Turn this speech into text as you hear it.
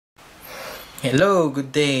Hello,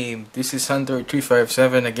 good day. This is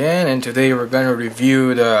Hunter357 again, and today we're gonna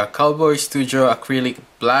review the CowboyStudio Acrylic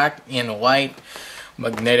Black and White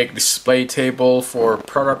magnetic display table for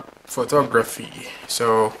product photography.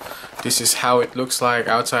 So this is how it looks like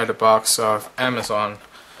outside the box of Amazon.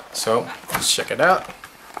 So let's check it out.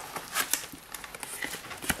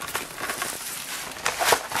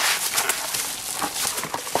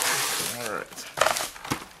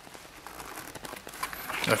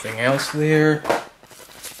 Nothing else there.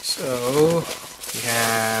 So we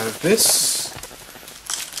have this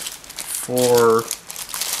for,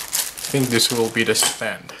 I think this will be the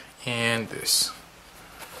stand, and this.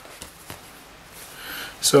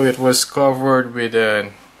 So it was covered with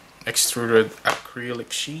an extruded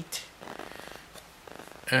acrylic sheet.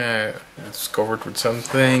 It's covered with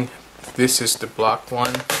something. This is the black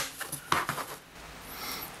one.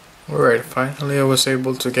 Alright, finally I was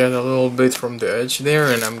able to get a little bit from the edge there,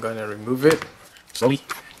 and I'm gonna remove it slowly.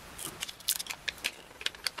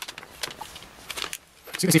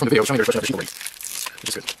 As you can see from the video, showing the reflection of the sheet already, which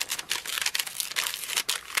is good.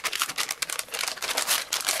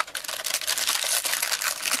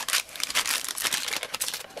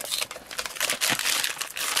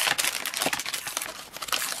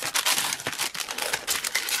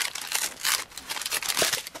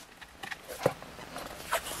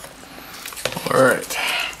 Alright,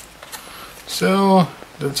 so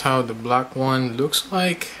that's how the black one looks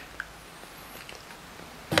like.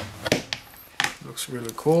 Looks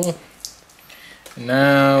really cool.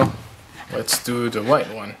 Now let's do the white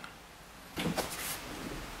one.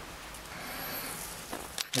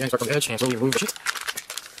 Again, start from the edge and slowly remove the sheet.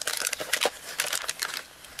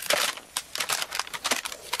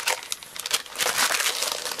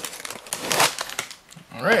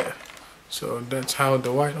 Alright, so that's how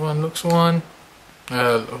the white one looks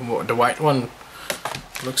the white one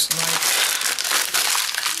looks like.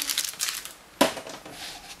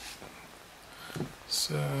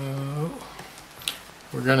 So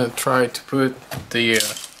we're gonna try to put the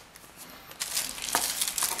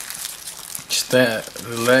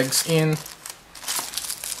legs in,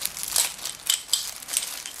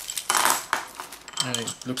 and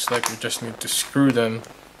it looks like we just need to screw them.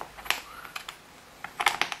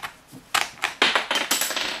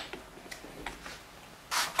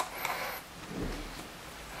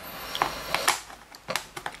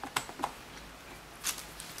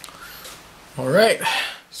 Alright,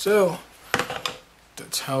 so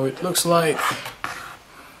that's how it looks like,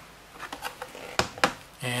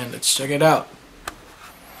 and let's check it out.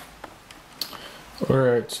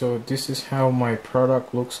 Alright, so this is how my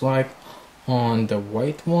product looks like on the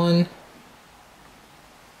white one,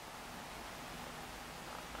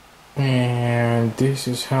 and this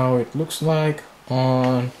is how it looks like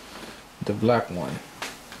on the black one.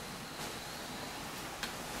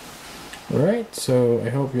 Alright, so I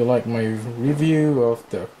hope you like my review of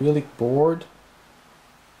the acrylic board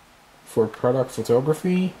for product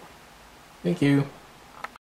photography. Thank you.